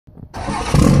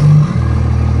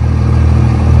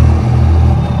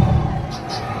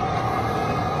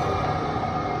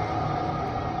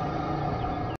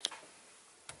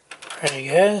Hey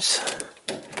guys,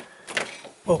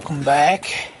 welcome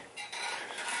back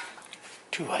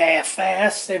to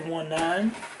Half-Fast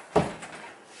 719.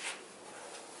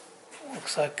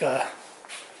 Looks like the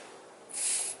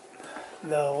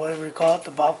whatever you call it, the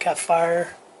Bobcat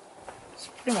fire is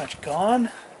pretty much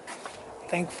gone,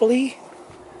 thankfully.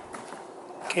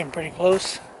 Came pretty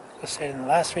close, like I said in the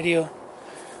last video.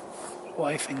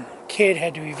 Wife and kid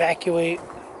had to evacuate.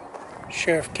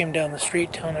 Sheriff came down the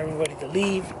street telling everybody to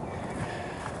leave.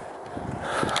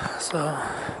 So,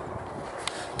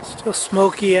 still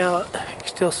smoky out. You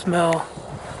still smell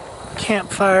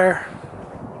campfire.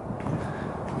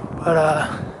 But,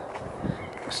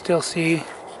 still see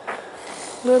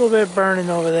a little bit burning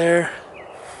over there.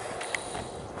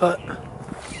 But,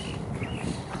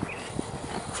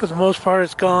 for the most part,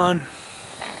 it's gone.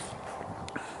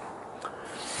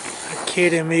 The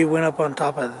kid and me went up on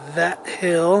top of that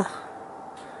hill.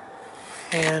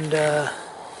 And,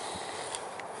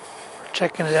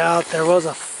 checking it out. There was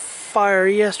a fire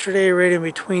yesterday right in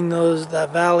between that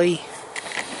valley.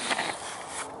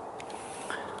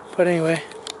 But anyway,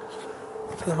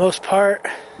 for the most part,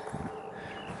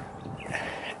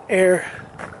 air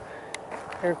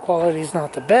quality is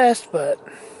not the best, but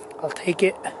I'll take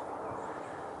it.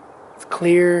 It's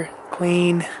clear,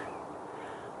 clean.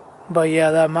 But yeah,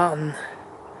 that mountain,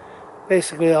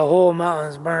 basically the whole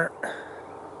mountain is burnt.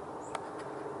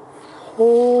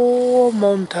 Whole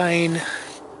mountain,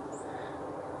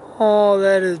 all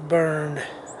that is burned.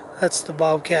 That's the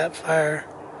Bobcat fire.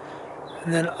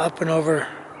 And then up and over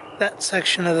that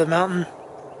section of the mountain.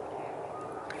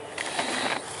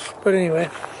 But anyway,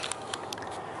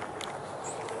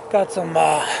 got some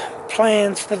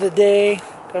plans for the day.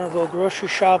 Gonna go grocery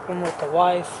shopping with the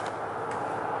wife.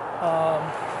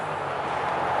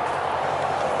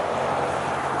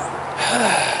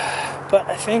 But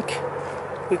I think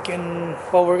we can,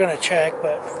 well, we're gonna check,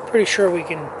 but pretty sure we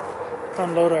can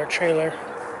unload our trailer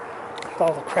with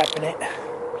all the crap in it.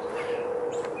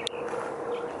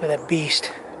 With that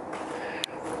beast,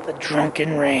 the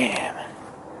drunken ram,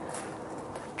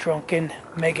 drunken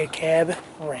mega cab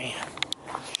ram.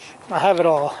 I have it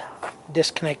all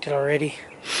disconnected already.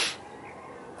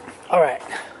 All right,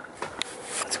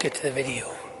 let's get to the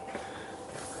video.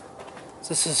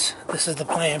 This is the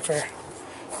plan for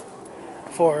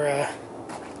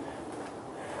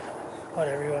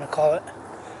whatever you want to call it.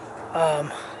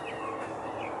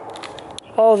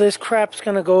 All this crap's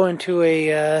gonna go into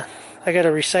a I gotta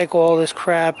recycle all this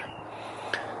crap.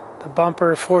 The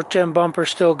bumper, 4th gen bumper,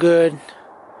 still good.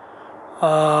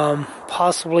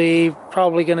 Probably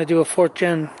gonna do a 4th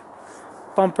gen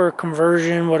bumper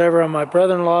conversion, whatever, on my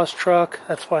brother-in-law's truck.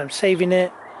 That's why I'm saving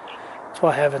it. That's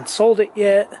why I haven't sold it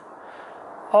yet.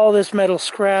 All this metal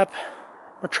scrap,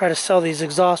 I'm gonna try to sell these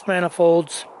exhaust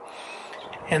manifolds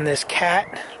and this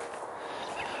cat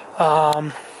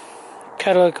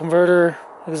catalytic converter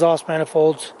exhaust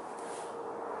manifolds,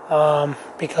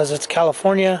 because it's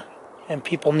California and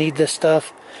people need this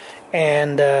stuff,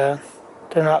 and they're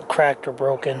not cracked or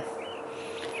broken.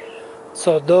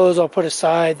 So those I'll put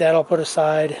aside, that I'll put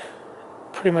aside.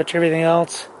 Pretty much everything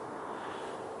else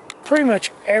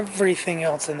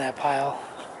in that pile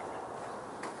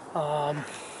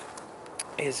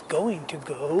is going to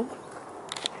go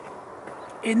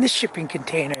in the shipping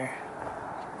container.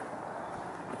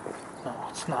 No,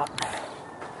 it's not.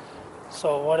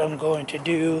 So what I'm going to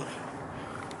do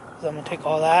is I'm going to take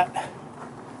all that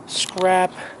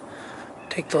scrap,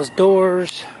 take those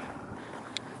doors,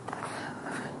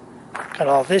 got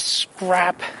all this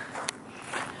scrap,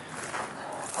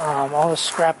 all the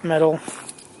scrap metal.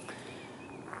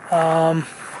 I'm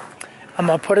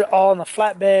going to put it all on the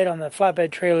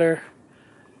flatbed trailer.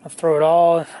 I'll throw it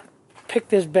all, pick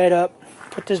this bed up,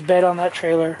 put this bed on that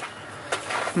trailer.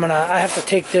 I have to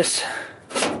take this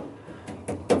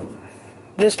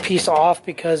piece off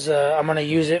because I'm gonna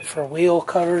use it for wheel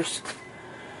covers.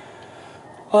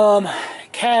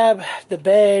 Cab, the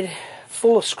bed,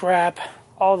 full of scrap,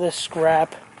 all this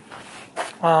scrap.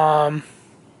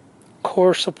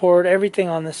 Core support, everything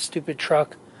on this stupid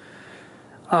truck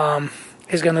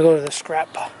is gonna go to the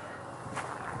scrap.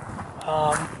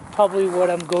 Probably what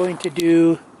I'm going to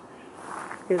do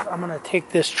is I'm gonna take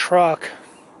this truck,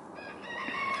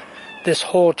 this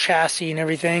whole chassis and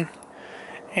everything,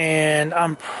 and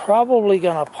I'm probably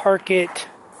gonna park it.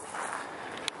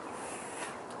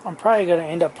 I'm probably gonna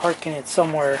end up parking it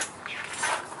somewhere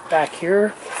back here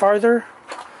farther.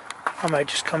 I might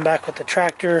just come back with the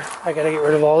tractor. I gotta get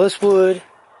rid of all this wood,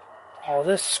 all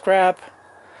this scrap,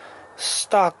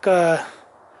 stock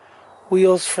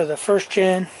wheels for the 1st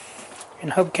gen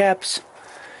and hubcaps,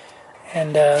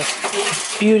 and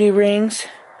beauty rings,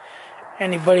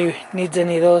 Anybody needs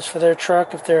any of those for their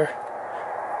truck if they're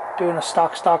doing a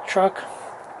stock truck.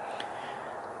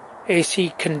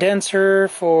 AC condenser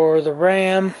for the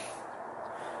Ram,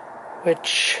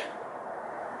 which,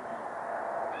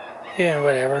 yeah,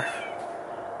 whatever.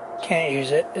 Can't use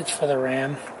it. It's for the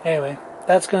Ram. Anyway,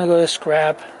 that's gonna go to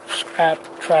scrap,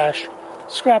 trash.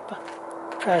 Check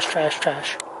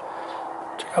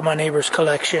out my neighbor's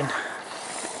collection.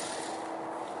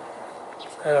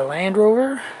 Is that a Land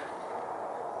Rover?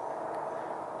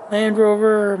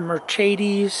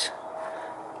 Mercedes.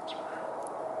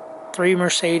 3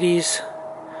 Mercedes.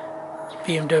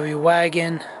 BMW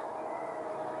wagon.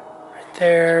 Right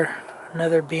there.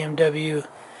 Another BMW.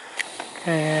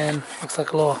 And looks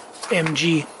like a little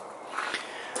MG.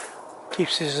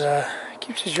 Keeps his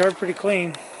yard pretty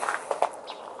clean.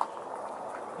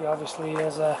 He obviously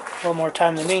has a little more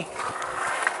time than me.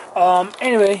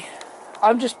 Anyway,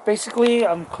 I'm just basically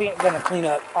gonna clean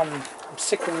up. I'm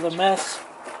sick of the mess.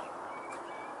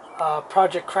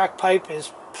 Project Crack Pipe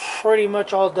is pretty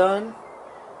much all done,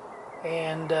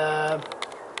 and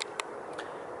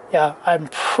yeah, I'm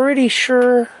pretty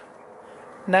sure,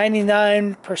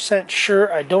 99%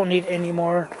 sure, I don't need any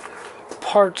more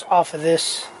parts off of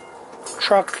this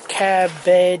truck, cab,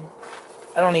 bed.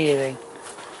 I don't need anything.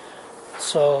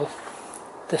 So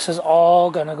this is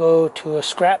all gonna go to a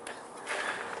scrap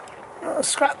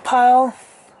pile.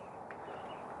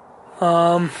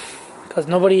 Because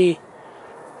nobody.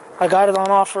 I got it on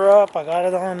OfferUp. I got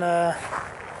it on the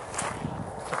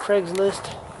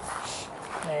Craigslist,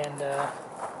 and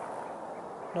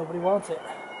nobody wants it.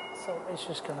 So it's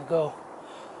just gonna go.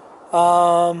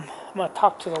 I'm gonna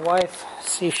talk to the wife,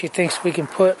 see if she thinks we can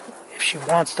put, if she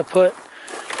wants to put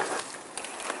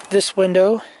this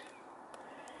window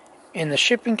in the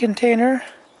shipping container.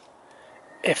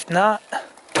 If not,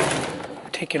 I'm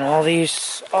taking all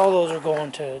those are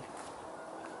going to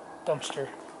dumpster.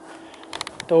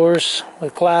 Doors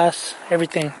with glass,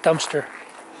 everything, dumpster.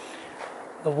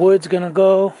 The wood's gonna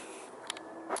go.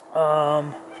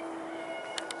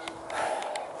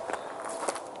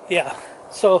 Yeah,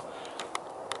 so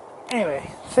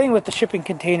anyway, thing with the shipping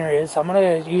container is I'm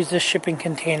gonna use this shipping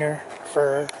container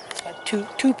for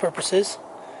two purposes.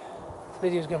 This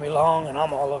video's gonna be long and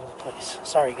I'm all over the place.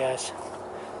 Sorry guys.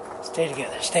 Stay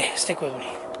together, stick with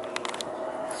me.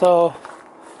 So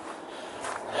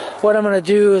what I'm gonna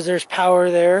do is there's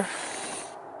power there.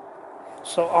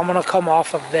 So I'm gonna come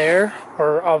off of there,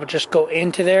 or I'll just go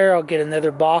into there. I'll get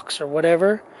another box or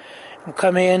whatever. And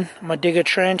come in, I'm gonna dig a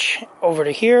trench over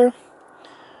to here. And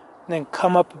then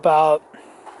come up about,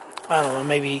 I don't know,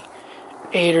 maybe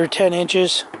 8 or 10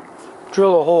 inches.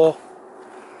 Drill a hole.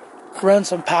 Run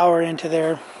some power into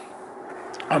there.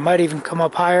 I might even come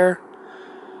up higher.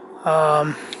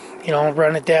 You know,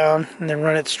 run it down and then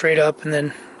run it straight up and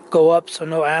then go up so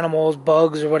no animals,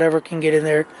 bugs, or whatever can get in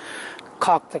there.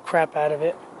 Caulk the crap out of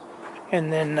it.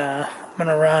 And then I'm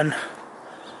gonna run, I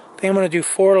think I'm gonna do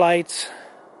 4 lights,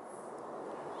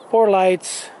 1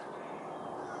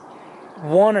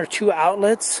 or 2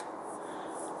 outlets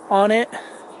on it,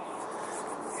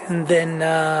 and then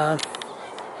I'm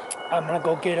gonna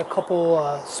go get a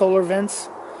couple solar vents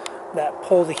that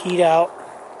pull the heat out.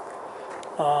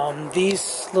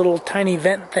 These little tiny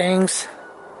vent things,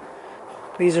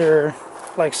 these are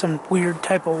like some weird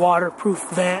type of waterproof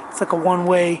vent. It's like a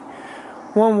one-way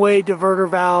diverter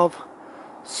valve.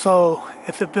 So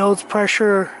if it builds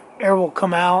pressure, air will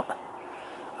come out,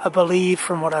 I believe,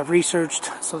 from what I've researched.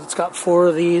 So it's got 4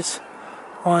 of these.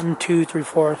 1, 2, 3,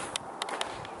 4.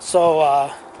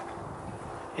 So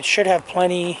it should have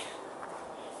plenty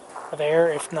of air.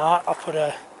 If not, I'll put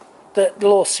the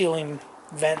little ceiling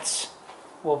vents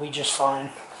will be just fine,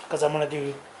 because I'm gonna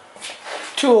do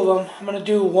 2 of them. I'm gonna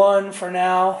do 1 for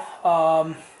now,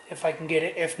 if I can get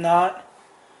it. If not,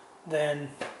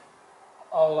 then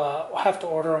I'll have to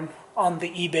order them on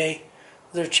the eBay.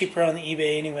 They're cheaper on the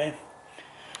eBay anyway.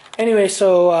 Anyway,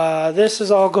 so this is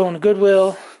all going to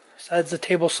Goodwill, besides the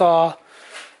table saw,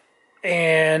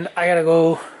 and I gotta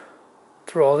go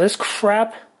through all this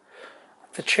crap.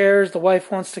 The chairs the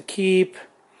wife wants to keep,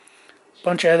 a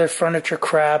bunch of other furniture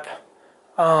crap.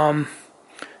 The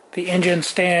engine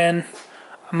stand,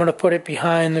 I'm gonna put it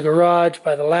behind the garage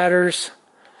by the ladders,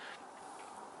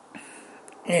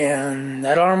 and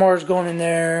that armoire is going in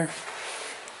there.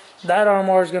 That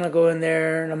armoire is gonna go in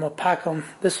there, and I'm gonna pack them.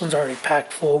 This one's already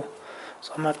packed full,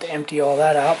 so I'm gonna have to empty all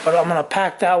that out. But I'm gonna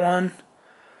pack that one,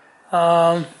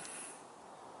 and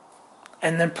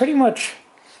then pretty much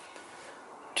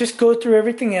just go through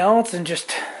everything else and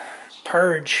just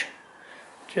purge.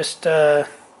 Just get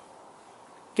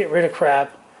rid of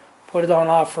crap. Put it on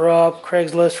OfferUp,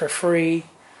 Craigslist for free.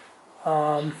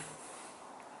 No,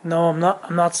 I'm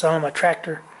not selling my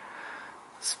tractor.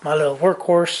 It's my little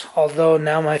workhorse. Although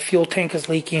now my fuel tank is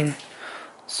leaking,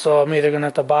 so I'm either gonna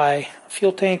have to buy a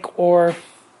fuel tank or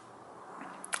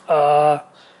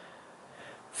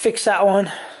fix that one.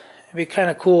 It'd be kind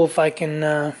of cool if I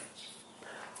can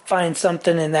find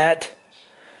something in that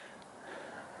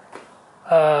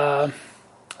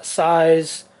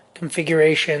size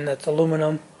configuration that's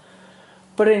aluminum.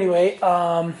 But anyway,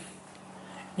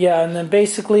 yeah, and then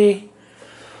basically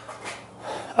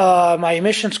my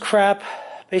emissions crap,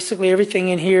 basically everything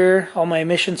in here, all my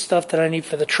emission stuff that I need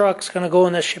for the truck's gonna go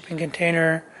in the shipping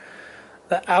container.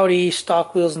 The Audi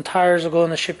stock wheels and tires will go in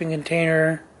the shipping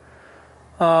container.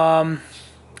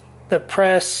 The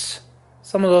press,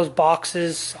 some of those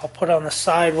boxes I'll put on the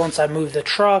side once I move the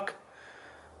truck.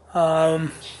 But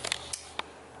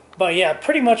yeah,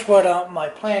 pretty much what my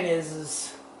plan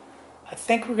is I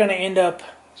think we're going to end up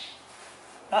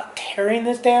not tearing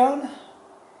this down,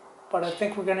 but I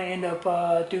think we're going to end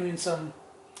up doing some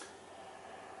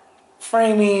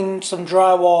framing, some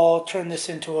drywall, turn this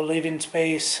into a living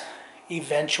space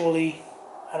eventually.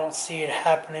 I don't see it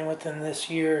happening within this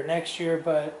year or next year,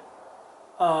 but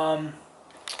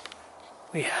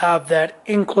we have that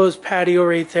enclosed patio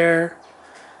right there,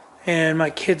 and my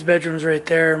kids' bedroom's right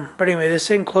there. But anyway, this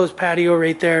enclosed patio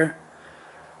right there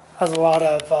has a lot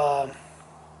of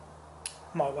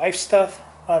my wife's stuff,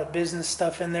 a lot of business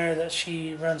stuff in there that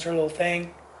she runs her little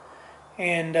thing.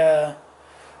 And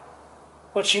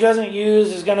what she doesn't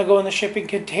use is going to go in the shipping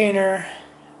container.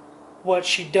 What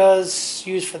she does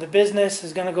use for the business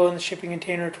is going to go in the shipping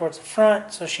container towards the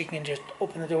front, so she can just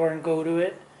open the door and go to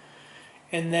it.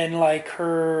 And then like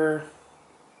her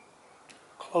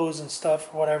clothes and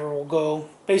stuff or whatever will go.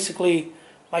 Basically,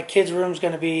 my kid's room is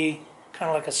going to be kind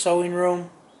of like a sewing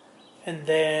room, and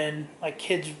then my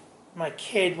kid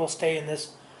will stay in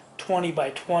this 20 by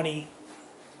 20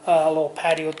 little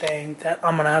patio thing that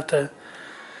I'm going to have to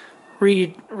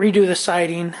redo the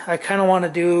siding. I kind of want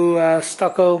to do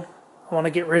stucco. I want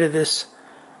to get rid of this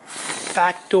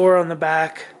back door on the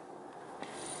back,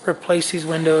 replace these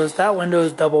windows. That window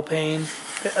is double pane.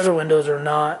 The other windows are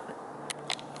not.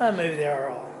 Maybe they are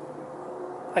all.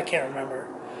 I can't remember.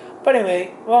 But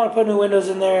anyway, we want to put new windows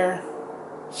in there.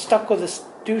 Stucco,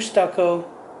 do stucco.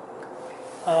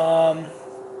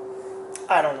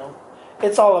 I don't know.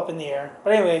 It's all up in the air.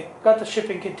 But anyway, got the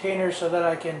shipping container so that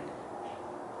I can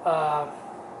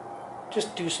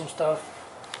just do some stuff.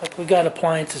 Like we got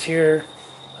appliances here,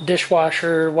 a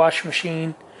dishwasher, washing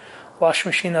machine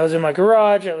that was in my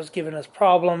garage that was giving us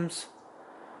problems.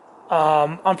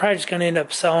 I'm probably just going to end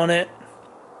up selling it.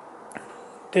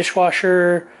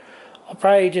 Dishwasher, I'll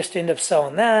probably just end up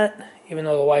selling that, even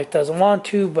though the wife doesn't want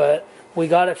to, but we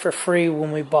got it for free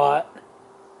when we bought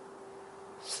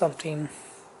something.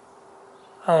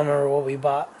 I don't remember what we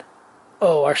bought.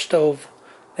 Oh, our stove.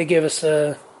 They gave us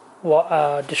a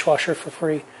dishwasher for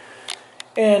free.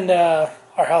 And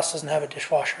our house doesn't have a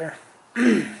dishwasher.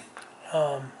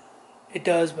 It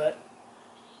does, but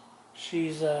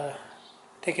she's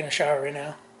taking a shower right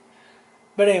now.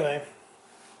 But anyway,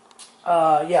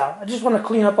 yeah, I just want to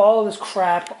clean up all this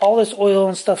crap. All this oil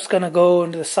and stuff's going to go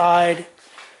into the side.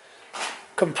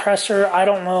 Compressor, I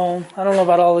don't know. I don't know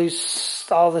about all this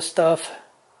stuff.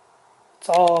 It's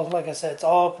all, like I said, it's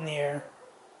all up in the air.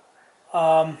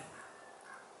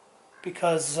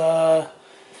 Because,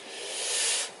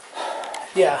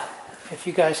 yeah, if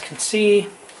you guys can see,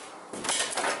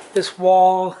 this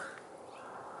wall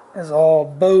is all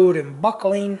bowed and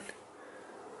buckling.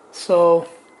 So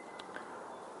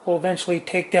we'll eventually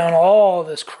take down all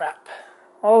this crap.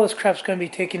 All this crap's going to be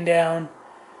taken down,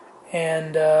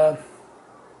 and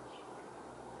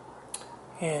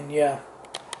yeah,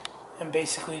 and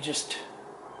basically just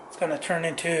it's going to turn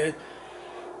into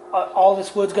all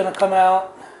this wood's going to come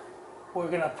out. We're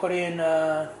going to put in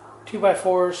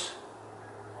 2x4s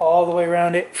all the way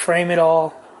around it, frame it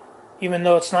all, even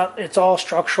though it's all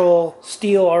structural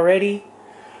steel already.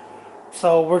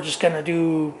 So we're just going to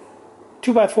do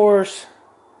 2x4s,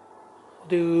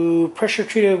 do pressure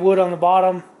treated wood on the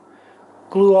bottom,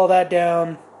 glue all that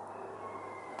down,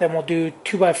 then we'll do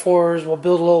 2x4s, we'll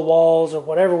build little walls or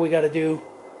whatever we got to do,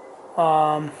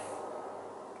 and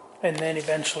then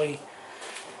eventually,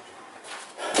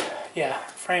 yeah,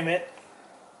 frame it,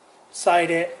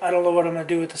 side it. I don't know what I'm going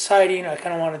to do with the siding. I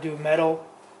kind of want to do metal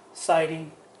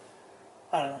siding.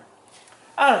 I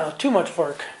don't know, too much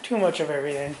work, too much of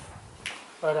everything,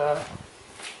 but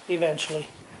eventually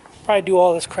probably do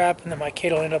all this crap, and then my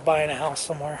kid will end up buying a house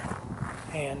somewhere,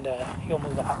 and he'll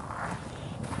move out,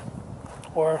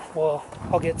 or well,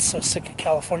 I'll get so sick of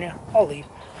California I'll leave.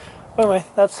 Anyway,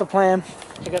 that's the plan.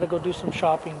 I gotta go do some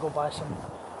shopping, go buy some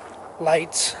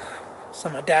lights,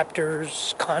 some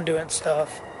adapters, conduit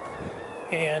stuff,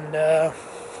 and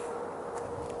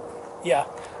yeah,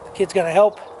 the kid's gonna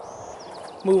help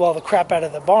move all the crap out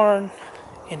of the barn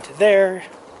into there,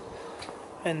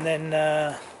 and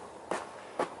then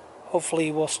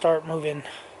hopefully we'll start moving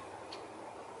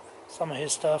some of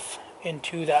his stuff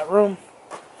into that room,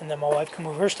 and then my wife can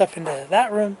move her stuff into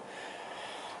that room,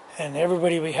 and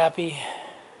everybody will be happy.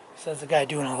 Says the guy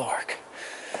doing all the work.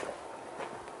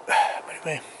 But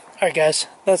anyway, alright guys,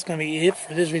 that's going to be it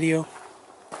for this video.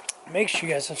 Make sure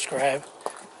you guys subscribe,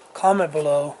 comment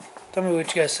below, tell me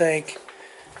what you guys think.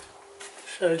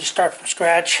 Should I just start from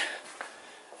scratch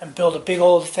and build a big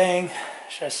old thing?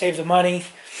 Should I save the money?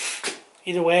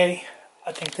 Either way,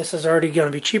 I think this is already going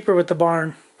to be cheaper with the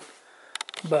barn,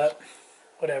 but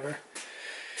whatever.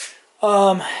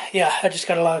 Yeah, I just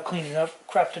got a lot of cleaning up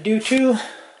crap to do too.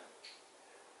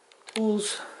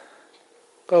 Tools,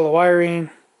 got all the wiring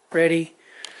ready.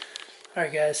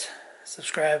 Alright guys,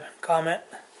 subscribe, comment.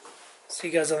 See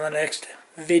you guys on the next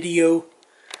video.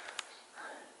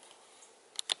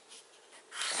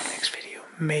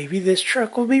 Maybe this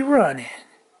truck will be running.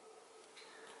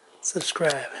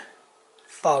 Subscribe,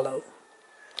 follow,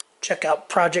 check out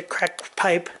Project Crack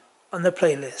Pipe on the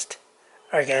playlist.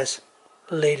 Alright guys,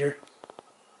 later.